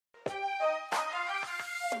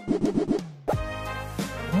Hi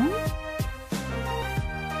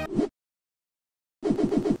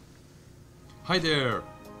there,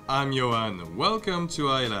 I'm Johan. Welcome to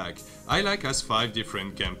ILAC. ILAC has 5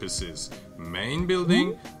 different campuses: Main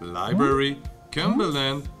Building, Library,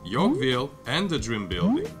 Cumberland, Yorkville, and the Dream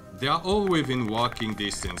Building. They are all within walking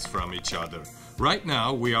distance from each other. Right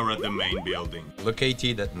now we are at the Main Building,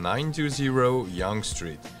 located at 920 Yonge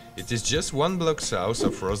Street. It is just 1 block south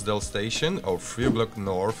of Rosedale Station or 3 blocks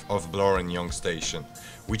north of Bloor and Yonge Station,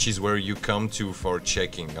 which is where you come to for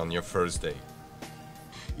checking on your first day.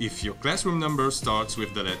 If your classroom number starts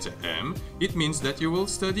with the letter M, it means that you will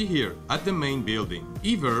study here at the Main Building,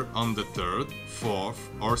 either on the 3rd, 4th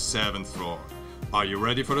or 7th floor. Are you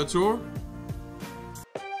ready for the tour?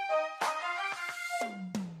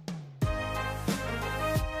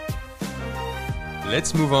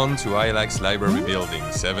 Let's move on to ILAC's Library Building,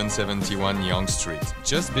 771 Yonge Street,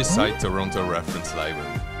 just beside Toronto Reference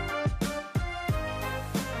Library.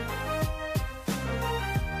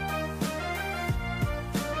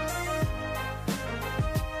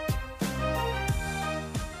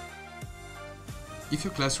 If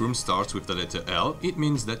your classroom starts with the letter L, it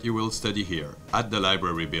means that you will study here, at the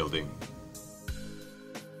Library Building.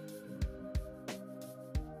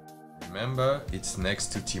 Remember, it's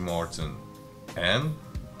next to Tim Horton and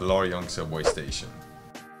Bloor Yonge subway station.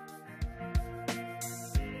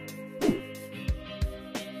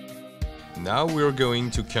 Now we're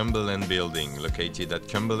going to Cumberland Building, located at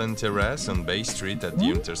Cumberland Terrace on Bay Street at the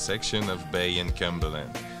intersection of Bay and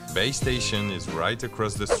Cumberland. Bay Station is right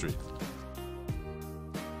across the street.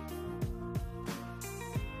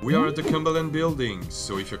 We are at the Cumberland Building,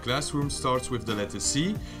 so if your classroom starts with the letter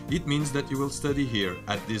C, it means that you will study here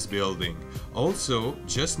at this building. Also,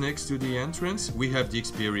 just next to the entrance, we have the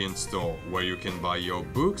Experience Store, where you can buy your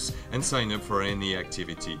books and sign up for any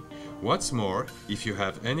activity. What's more, if you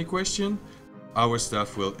have any question, our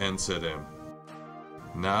staff will answer them.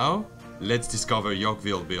 Now, let's discover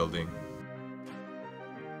Yorkville Building.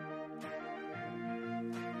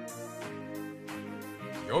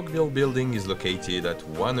 Yorkville Building is located at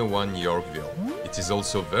 101 Yorkville. It is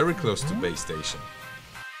also very close to Bay Station.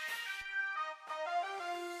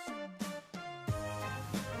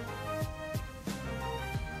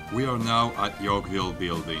 We are now at Yorkville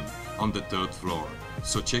Building, on the 3rd floor.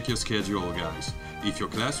 So check your schedule, guys. If your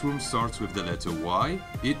classroom starts with the letter Y,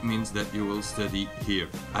 it means that you will study here,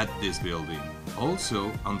 at this building. Also,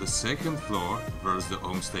 on the 2nd floor, there's the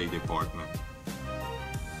homestay department.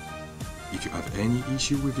 If you have any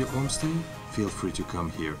issue with your homestay, feel free to come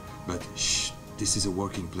here. But shh, this is a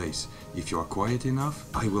working place. If you are quiet enough,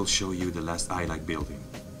 I will show you the last ILAC building.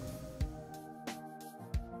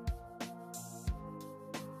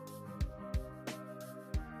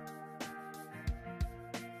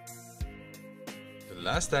 The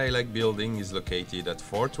last ILAC building is located at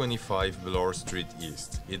 425 Bloor Street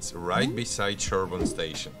East. It's right beside Sherbourne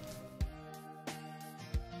Station.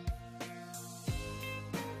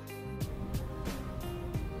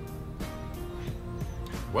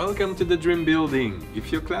 Welcome to the Dream Building. If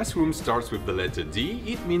your classroom starts with the letter D,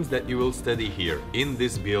 it means that you will study here, in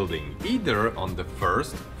this building, either on the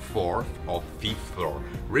 1st, 4th or 5th floor.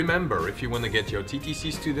 Remember, if you want to get your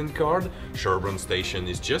TTC student card, Sherbourne Station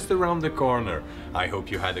is just around the corner. I hope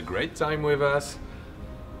you had a great time with us.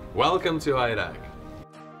 Welcome to ILAC.